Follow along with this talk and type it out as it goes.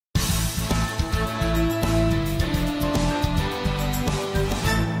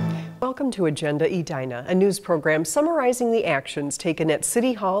Welcome to Agenda Edina, a news program summarizing the actions taken at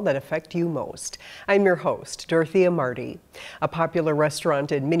City Hall that affect you most. I'm your host, Dorothea Marty. A popular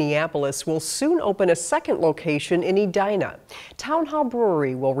restaurant in Minneapolis will soon open a second location in Edina. Town Hall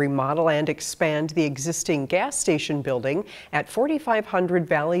Brewery will remodel and expand the existing gas station building at 4500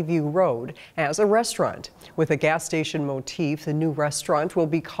 Valley View Road as a restaurant. With a gas station motif, the new restaurant will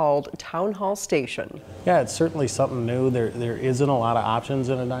be called Town Hall Station. Yeah, it's certainly something new. There isn't a lot of options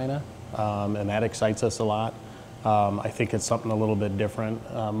in Edina, and that excites us a lot. I think it's something a little bit different.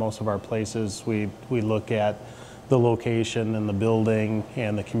 Most of our places, we look at the location and the building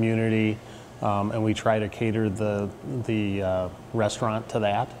and the community, and we try to cater the restaurant to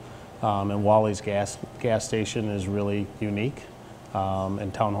that. And Wally's gas station is really unique,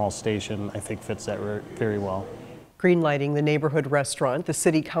 and Town Hall Station, I think, fits that very well. Greenlighting the neighborhood restaurant, the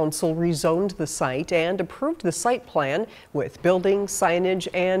City Council rezoned the site and approved the site plan with building, signage,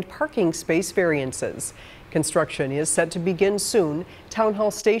 and parking space variances. Construction is set to begin soon. Town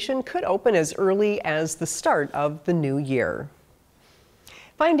Hall Station could open as early as the start of the new year.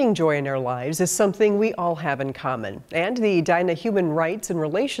 Finding joy in our lives is something we all have in common, and the Edina Human Rights and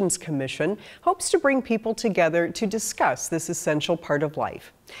Relations Commission hopes to bring people together to discuss this essential part of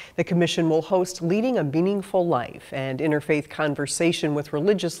life. The commission will host Leading a Meaningful Life and interfaith conversation with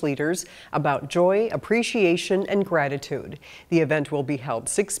religious leaders about joy, appreciation, and gratitude. The event will be held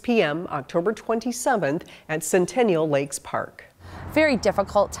 6 p.m. October 27th at Centennial Lakes Park. Very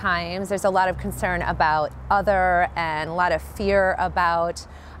difficult times. There's a lot of concern about other and a lot of fear about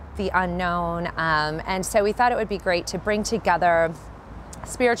the unknown. And so we thought it would be great to bring together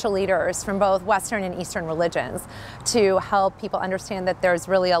spiritual leaders from both Western and Eastern religions to help people understand that there's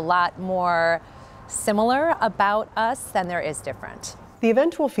really a lot more similar about us than there is different. The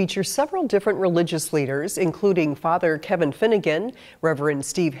event will feature several different religious leaders, including Father Kevin Finnegan, Reverend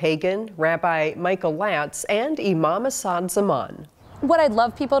Steve Hagan, Rabbi Michael Latz, and Imam Assad Zaman. What I'd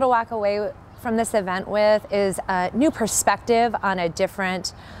love people to walk away from this event with is a new perspective on a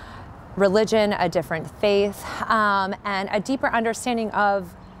different religion, a different faith, and a deeper understanding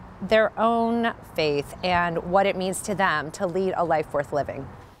of their own faith and what it means to them to lead a life worth living.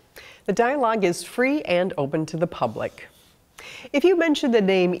 The dialogue is free and open to the public. If you mention the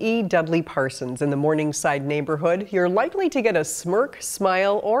name E. Dudley Parsons in the Morningside neighborhood, you're likely to get a smirk,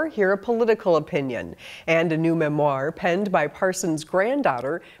 smile, or hear a political opinion. And a new memoir penned by Parsons'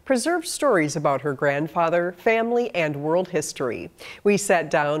 granddaughter preserves stories about her grandfather, family, and world history. We sat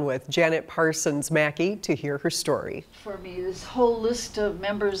down with Janet Parsons Mackey to hear her story. For me, this whole list of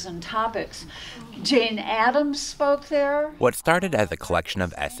members and topics. Jane Addams spoke there. What started as a collection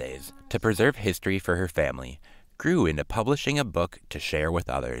of essays to preserve history for her family grew into publishing a book to share with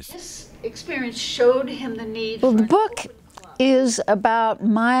others. This experience showed him the need Well, for the book is about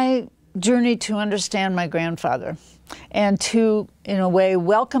my journey to understand my grandfather and to, in a way,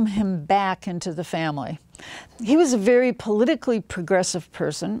 welcome him back into the family. He was a very politically progressive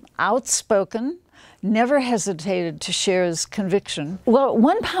person, outspoken, never hesitated to share his conviction. Well, at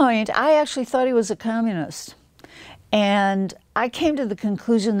one point, I actually thought he was a communist, and I came to the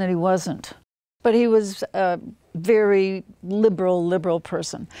conclusion that he wasn't. But he was a very liberal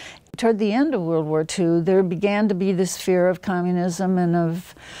person. Toward the end of World War II, there began to be this fear of communism and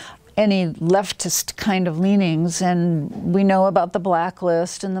of any leftist kind of leanings, and we know about the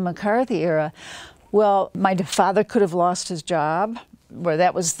blacklist and the McCarthy era. Well, my father could have lost his job, or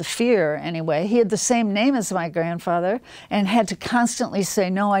that was the fear anyway. He had the same name as my grandfather and had to constantly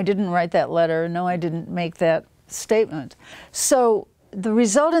say, no, I didn't write that letter, no, I didn't make that statement. So the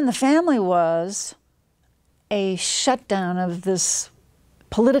result in the family was a shutdown of this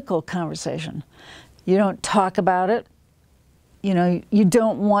political conversation. You don't talk about it. You know, you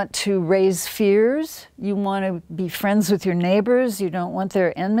don't want to raise fears. You want to be friends with your neighbors. You don't want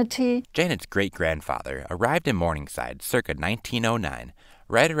their enmity. Janet's great-grandfather arrived in Morningside circa 1909,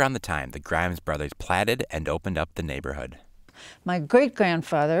 right around the time the Grimes brothers platted and opened up the neighborhood. My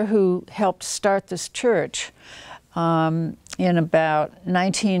great-grandfather, who helped start this church, in about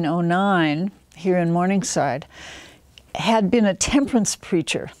 1909 here in Morningside, had been a temperance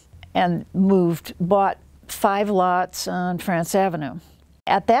preacher and bought 5 lots on France Avenue.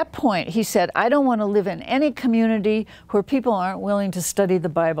 At that point, he said, I don't want to live in any community where people aren't willing to study the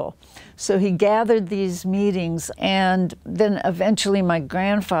Bible. So he gathered these meetings, and then eventually my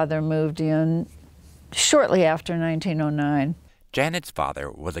grandfather moved in shortly after 1909. Janet's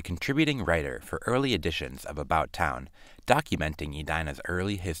father was a contributing writer for early editions of About Town, documenting Edina's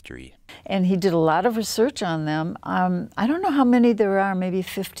early history. And he did a lot of research on them. I don't know how many there are, maybe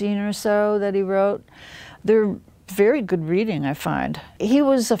 15 or so that he wrote. They're very good reading, I find. He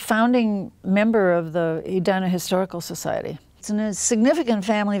was a founding member of the Edina Historical Society. It's a significant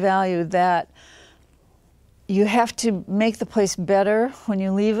family value that you have to make the place better when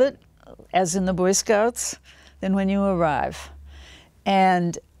you leave it, as in the Boy Scouts, than when you arrive.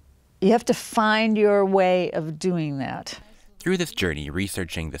 And you have to find your way of doing that. Through this journey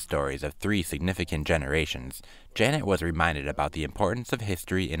researching the stories of 3 significant generations, Janet was reminded about the importance of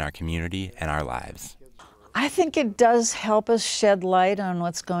history in our community and our lives. I think it does help us shed light on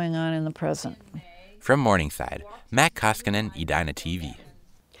what's going on in the present. From Morningside, Matt Koskinen, Edina TV.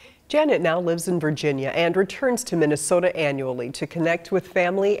 Janet now lives in Virginia and returns to Minnesota annually to connect with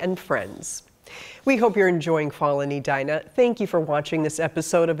family and friends. We hope you're enjoying fall in Edina. Thank you for watching this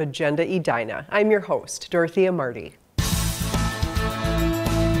episode of Agenda Edina. I'm your host, Dorothea Marty.